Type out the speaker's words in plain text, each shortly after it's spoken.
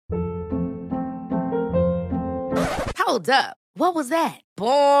Hold up. What was that?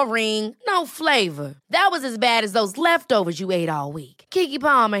 Boring. No flavor. That was as bad as those leftovers you ate all week. Keke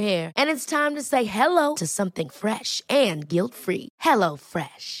Palmer here, and it's time to say hello to something fresh and guilt-free. Hello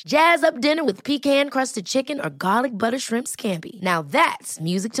Fresh. Jazz up dinner with pecan-crusted chicken or garlic butter shrimp scampi. Now that's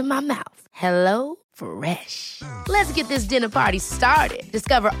music to my mouth. Hello Fresh. Let's get this dinner party started.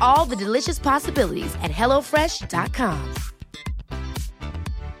 Discover all the delicious possibilities at hellofresh.com.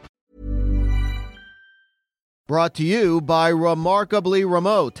 Brought to you by Remarkably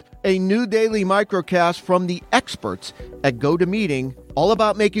Remote, a new daily microcast from the experts at GoToMeeting, all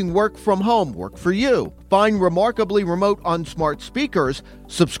about making work from home work for you. Find Remarkably Remote on smart speakers,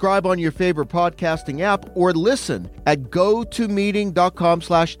 subscribe on your favorite podcasting app, or listen at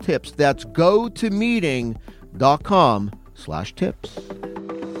gotomeeting.com/tips. That's gotomeeting.com/tips.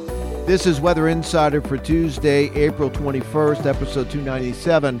 This is Weather Insider for Tuesday, April 21st, episode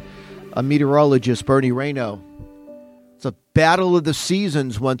 297. I'm meteorologist Bernie Rayno. It's a battle of the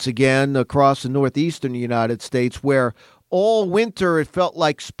seasons once again across the northeastern United States, where all winter it felt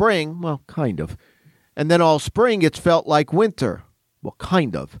like spring, well, kind of. And then all spring it's felt like winter, well,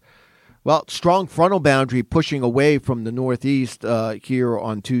 kind of. Well, strong frontal boundary pushing away from the northeast here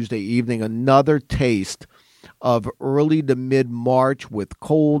on Tuesday evening. Another taste of early to mid-March with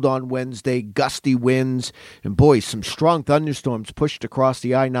cold on Wednesday, gusty winds, and boy, some strong thunderstorms pushed across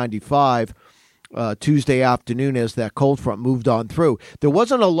the I-95 Tuesday afternoon as that cold front moved on through. There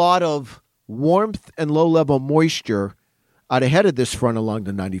wasn't a lot of warmth and low-level moisture out ahead of this front along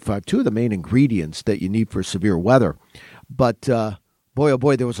the 95, two of the main ingredients that you need for severe weather. But boy, oh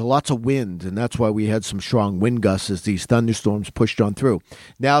boy, there was lots of wind, and that's why we had some strong wind gusts as these thunderstorms pushed on through.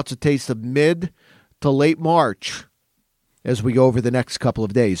 Now it's a taste of mid to late March as we go over the next couple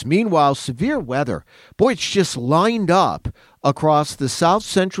of days. Meanwhile, severe weather, boy, it's just lined up across the south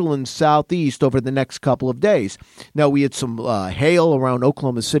central and southeast over the next couple of days. Now, we had some hail around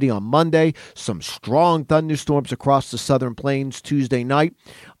Oklahoma City on Monday, some strong thunderstorms across the southern plains Tuesday night.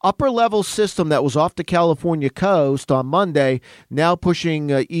 Upper level system that was off the California coast on Monday, now pushing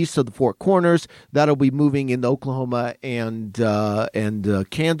east of the Four Corners. That'll be moving into Oklahoma and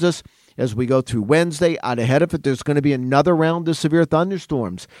Kansas. As we go through Wednesday, out ahead of it, there's going to be another round of severe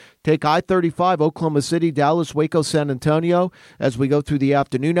thunderstorms. Take I-35, Oklahoma City, Dallas, Waco, San Antonio, as we go through the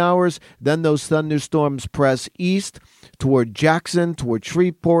afternoon hours. Then those thunderstorms press east toward Jackson, toward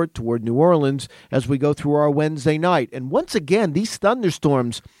Shreveport, toward New Orleans, as we go through our Wednesday night. And once again, these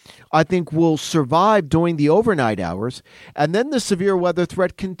thunderstorms, I think, will survive during the overnight hours. And then the severe weather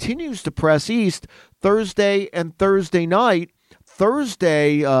threat continues to press east Thursday and Thursday night.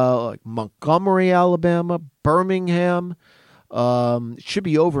 Thursday, Montgomery, Alabama, Birmingham, should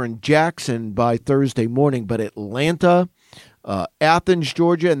be over in Jackson by Thursday morning, but Atlanta, Athens,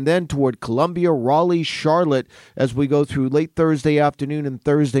 Georgia, and then toward Columbia, Raleigh, Charlotte as we go through late Thursday afternoon and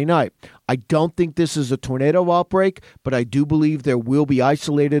Thursday night. I don't think this is a tornado outbreak, but I do believe there will be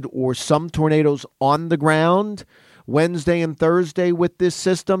isolated or some tornadoes on the ground Wednesday and Thursday with this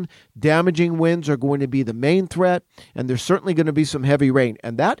system. Damaging winds are going to be the main threat, and there's certainly going to be some heavy rain.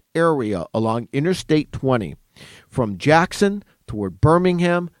 And that area along Interstate 20, from Jackson toward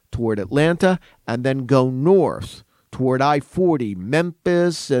Birmingham, toward Atlanta, and then go north toward I-40,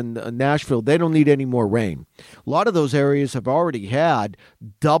 Memphis, and Nashville, they don't need any more rain. A lot of those areas have already had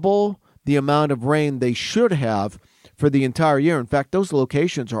double the amount of rain they should have for the entire year. In fact, those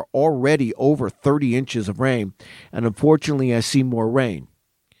locations are already over 30 inches of rain, and unfortunately, I see more rain.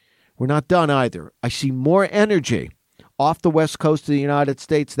 We're not done either. I see more energy off the west coast of the United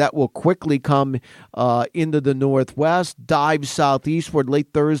States that will quickly come into the northwest, dive southeastward late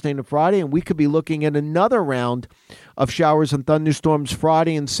Thursday and Friday, and we could be looking at another round of showers and thunderstorms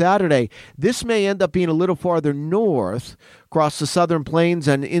Friday and Saturday. This may end up being a little farther north across the southern plains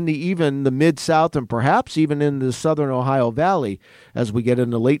and into even the mid-south and perhaps even in the southern Ohio Valley as we get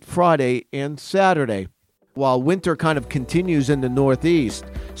into late Friday and Saturday. While winter kind of continues in the northeast,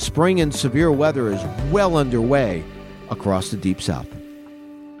 spring and severe weather is well underway across the Deep South.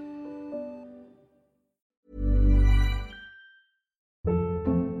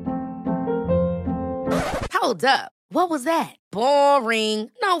 Hold up. What was that?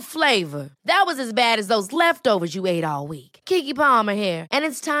 Boring. No flavor. That was as bad as those leftovers you ate all week. Keke Palmer here, and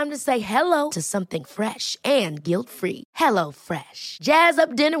it's time to say hello to something fresh and guilt-free. Hello Fresh. Jazz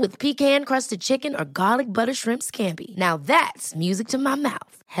up dinner with pecan-crusted chicken or garlic butter shrimp scampi. Now that's music to my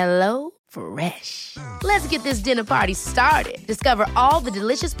mouth. Hello Fresh. Let's get this dinner party started. Discover all the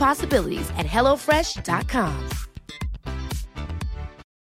delicious possibilities at hellofresh.com.